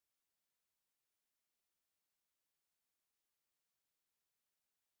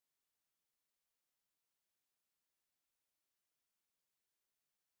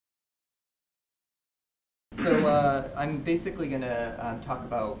I'm basically going to talk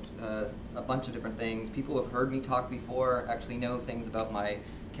about a bunch of different things. People who have heard me talk before actually know things about my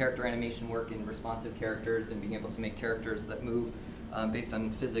character animation work in responsive characters and being able to make characters that move based on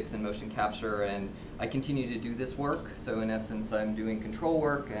physics and motion capture, and I continue to do this work. So in essence, I'm doing control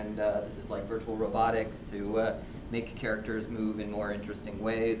work, and this is like virtual robotics to make characters move in more interesting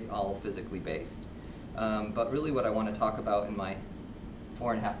ways, all physically based. But really what I want to talk about in my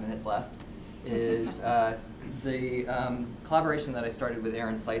 4.5 minutes left is the collaboration that I started with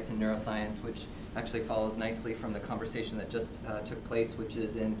Aaron Seitz in neuroscience, which actually follows nicely from the conversation that just took place, which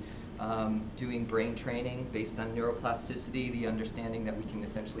is in doing brain training based on neuroplasticity, the understanding that we can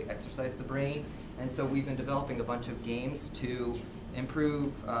essentially exercise the brain. And so we've been developing a bunch of games to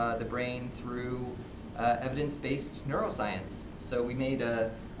improve the brain through evidence-based neuroscience. So we made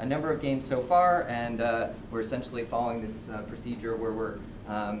a number of games so far, and we're essentially following this procedure where we're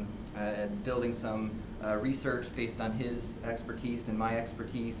building some research based on his expertise and my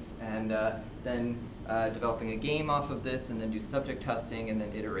expertise, and then developing a game off of this, and then do subject testing, and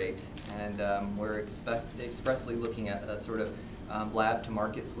then iterate. And we're expressly looking at a sort of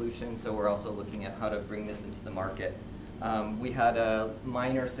lab-to-market solution, so we're also looking at how to bring this into the market. We had a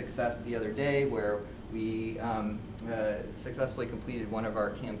minor success the other day where we successfully completed one of our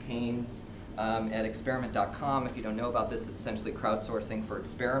campaigns at experiment.com. If you don't know about this, it's essentially crowdsourcing for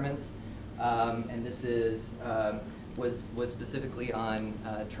experiments. And this is, was specifically on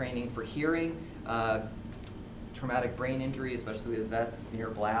training for hearing, traumatic brain injury, especially with vets, near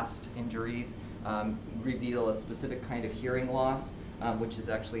blast injuries, reveal a specific kind of hearing loss, which is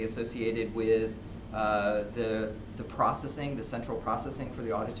actually associated with the processing, the central processing for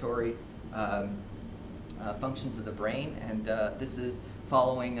the auditory functions of the brain. And this is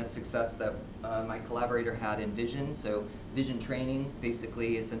following a success that my collaborator had in vision. So vision training,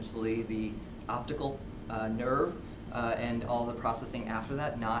 basically essentially the optical nerve and all the processing after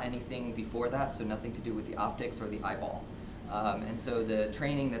that, not anything before that, so nothing to do with the optics or the eyeball. And so the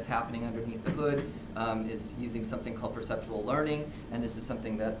training that's happening underneath the hood is using something called perceptual learning, and this is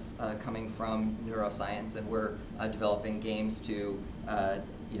something that's coming from neuroscience, and we're developing games to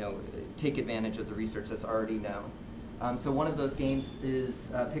take advantage of the research that's already known. So one of those games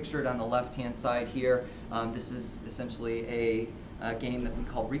is pictured on the left-hand side here. This is essentially a game that we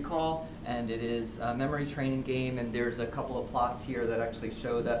call Recall, and it is a memory training game, and there's a couple of plots here that actually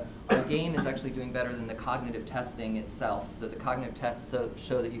show that our game is actually doing better than the cognitive testing itself. So the cognitive tests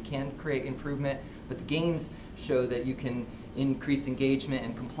show that you can create improvement, but the games show that you can increase engagement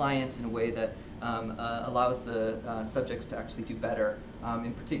and compliance in a way that allows the subjects to actually do better.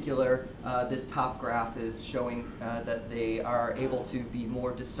 In particular, this top graph is showing that they are able to be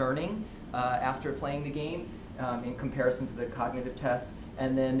more discerning after playing the game in comparison to the cognitive test.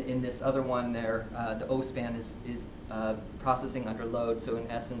 And then in this other one there, the O-span is processing under load, so in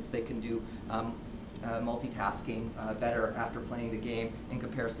essence they can do multitasking better after playing the game in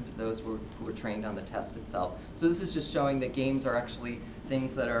comparison to those who were trained on the test itself. So this is just showing that games are actually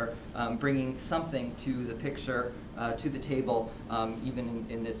things that are bringing something to the picture, to the table, even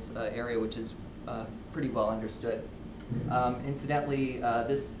in this area, which is pretty well understood. Incidentally,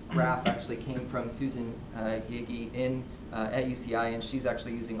 this graph actually came from Susan Yegi at UCI, and she's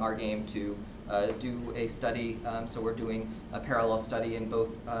actually using our game to do a study. So we're doing a parallel study in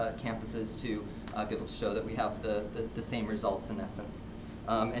both campuses to be able to show that we have the same results in essence.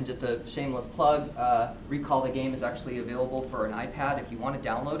 And just a shameless plug, Recall the game is actually available for an iPad if you want to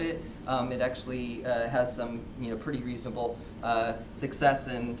download it. It actually has some pretty reasonable success,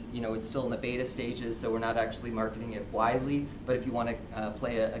 and it's still in the beta stages, so we're not actually marketing it widely. But if you want to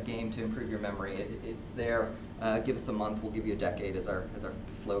play a game to improve your memory, it's there. Give us a month, we'll give you a decade as our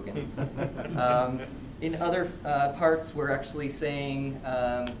slogan. In other parts, we're actually saying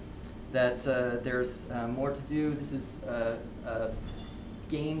that there's more to do. This is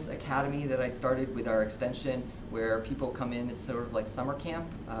Games Academy that I started with our extension, where people come in. It's sort of like summer camp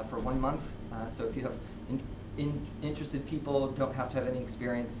for 1 month. So if you have interested people, don't have to have any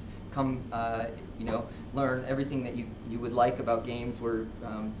experience, come learn everything that you would like about games. We're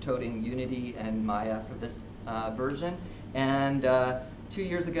toting Unity and Maya for this version. And 2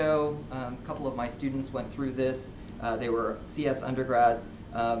 years ago, a couple of my students went through this. They were CS undergrads.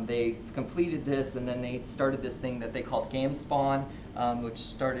 They completed this, and then they started this thing that they called Game Spawn, which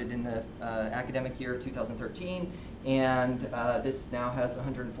started in the academic year 2013. And this now has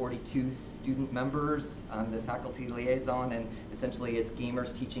 142 student members, the faculty liaison, and essentially it's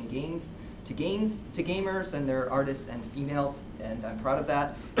gamers teaching games to gamers, and they're artists and females, and I'm proud of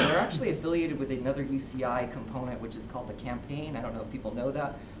that. And they're actually affiliated with another UCI component, which is called the Campaign. I don't know if people know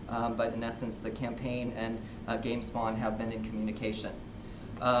that. but in essence, the campaign and GameSpawn have been in communication.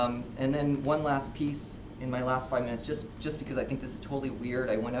 And then one last piece in my last 5 minutes, just because I think this is totally weird.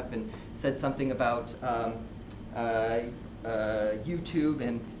 I went up and said something about YouTube,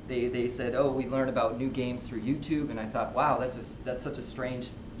 and they said, oh, we learn about new games through YouTube, and I thought, wow, that's such a strange,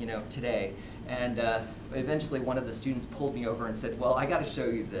 today. And eventually one of the students pulled me over and said, well, I got to show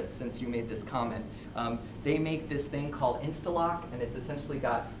you this since you made this comment. They make this thing called Instalock, and it's essentially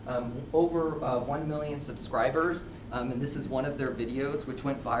got over 1 million subscribers, and this is one of their videos which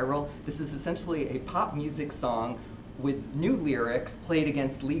went viral. This is essentially a pop music song with new lyrics played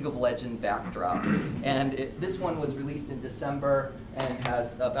against League of Legends backdrops. And this one was released in December and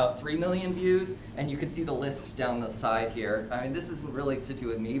has about 3 million views, and you can see the list down the side here. I mean, this isn't really to do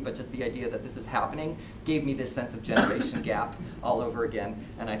with me, but just the idea that this is happening gave me this sense of generation gap all over again,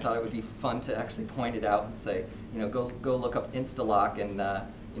 and I thought it would be fun to actually point it out and say, go look up Instalock and,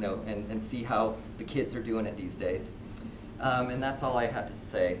 and see how the kids are doing it these days. And that's all I had to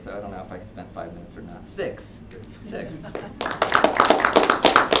say, so I don't know if I spent 5 minutes or not. Six.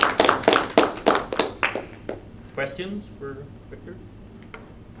 Questions for Victor?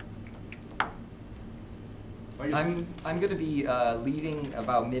 I'm going to be leaving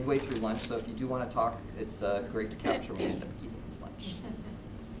about midway through lunch, so if you do want to talk, it's great to capture me at the beginning of lunch.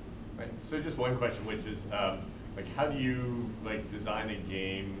 Right. So just one question, which is, how do you design a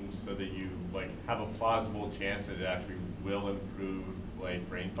game so that you have a plausible chance that it actually will improve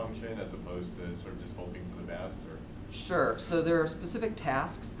brain function as opposed to sort of just hoping for the best? Or? Sure. So there are specific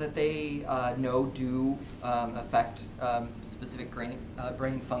tasks that they know do affect specific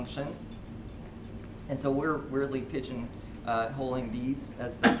brain functions, and so we're really pigeonholing these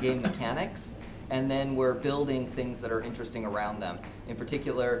as the game mechanics. And then we're building things that are interesting around them. In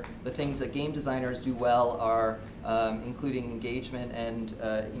particular, the things that game designers do well are including engagement and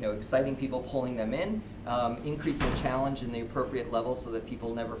exciting people, pulling them in, increasing challenge in the appropriate level so that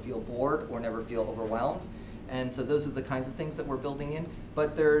people never feel bored or never feel overwhelmed. And so those are the kinds of things that we're building in.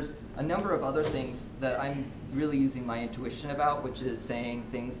 But there's a number of other things that I'm really using my intuition about, which is saying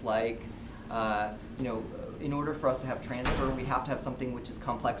things like, in order for us to have transfer, we have to have something which is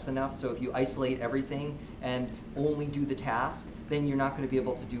complex enough. So if you isolate everything and only do the task, then you're not going to be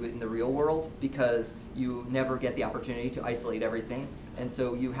able to do it in the real world because you never get the opportunity to isolate everything. And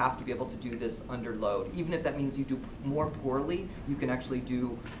so you have to be able to do this under load. Even if that means you do more poorly, you can actually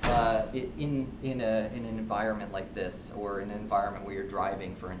do it in an environment like this, or in an environment where you're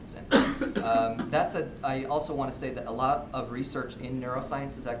driving, for instance. That said, I also want to say that a lot of research in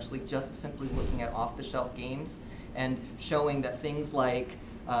neuroscience is actually just simply looking at off-the-shelf games and showing that things like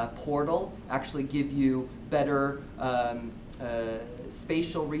Portal actually give you better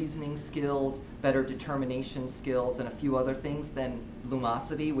spatial reasoning skills, better determination skills, and a few other things than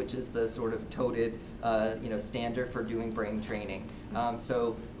Lumosity, which is the sort of touted standard for doing brain training.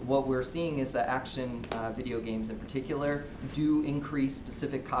 So what we're seeing is that action video games in particular do increase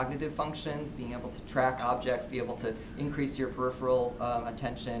specific cognitive functions, being able to track objects, be able to increase your peripheral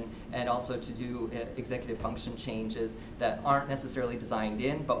attention, and also to do executive function changes that aren't necessarily designed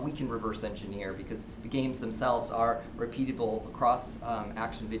in, but we can reverse engineer because the games themselves are repeatable across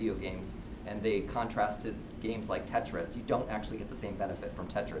action video games. And they contrast to games like Tetris. You don't actually get the same benefit from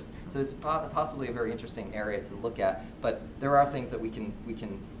Tetris. So it's possibly a very interesting area to look at, but there are things that we can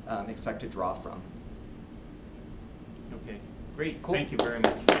expect to draw from. Okay, great. Cool. Thank you very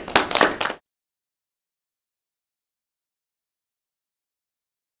much.